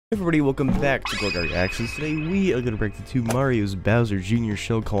Everybody, welcome back to GoronGuyReacts. Today we are going to break the two Mario's Bowser Jr.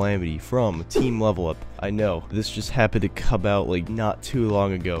 Show Calamity from Team Level Up. I know, this just happened to come out like not too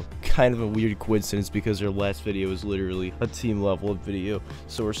long ago. Kind of a weird coincidence because our last video was literally a Team Level Up video.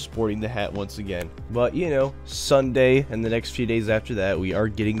 So we're sporting the hat once again. But you know, Sunday and the next few days after that, we are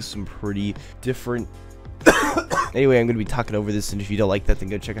getting some pretty different... Anyway, I'm going to be talking over this, and if you don't like that, then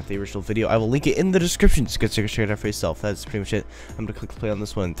go check out the original video. I will link it in the description, so go check it out for yourself. That's pretty much it. I'm going to click play on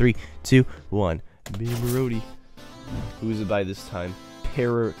this one. 3, 2, 1. Baby Marody. Who is it by this time?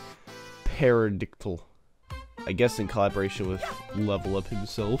 Paradictal. I guess in collaboration with Level Up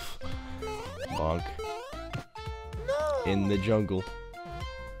himself. Bonk. In the jungle.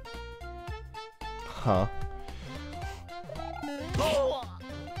 Huh.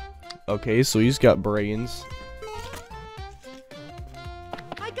 Okay, so he's got brains.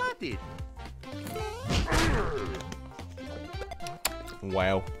 I got it.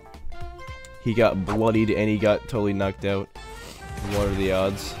 Wow. He got bloodied and he got totally knocked out. What are the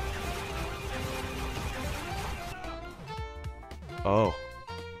odds? Oh.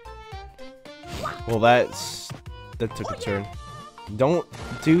 Well, that took a turn. Don't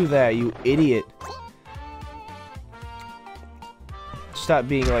do that, you idiot. Stop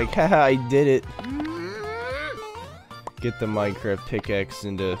being like, haha, I did it. Get the Minecraft pickaxe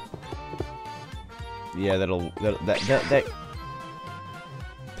into... Yeah, that...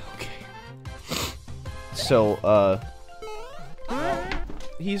 Okay. So,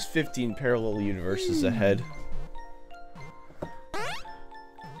 he's 15 parallel universes ahead.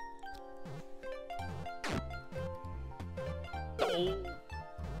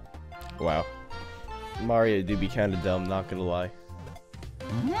 Wow. Mario do be kinda dumb, not gonna lie.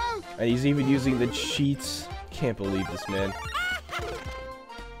 And he's even using the cheats. Can't believe this man.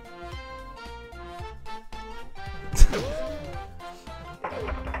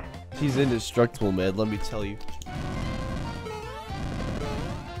 He's indestructible, man, let me tell you.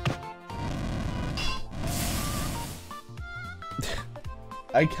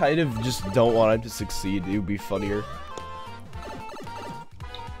 I kind of just don't want him to succeed. It would be funnier.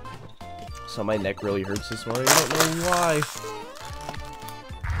 So my neck really hurts this morning. I don't know why.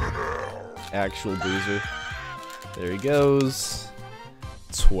 Actual boozer. There he goes.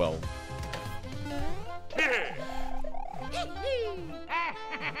 12.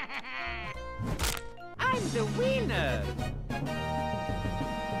 I'm the winner.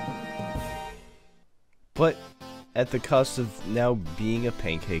 But at the cost of now being a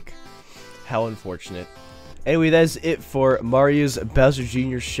pancake. How unfortunate. Anyway, that's it for Mario's Bowser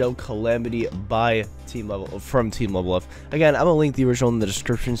Jr. Show Calamity by from Team Level Up. Again, I'm gonna link the original in the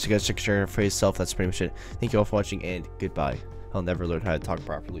description, so you guys check it out for yourself. That's pretty much it. Thank you all for watching, and goodbye. I'll never learn how to talk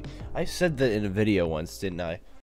properly. I said that in a video once, didn't I?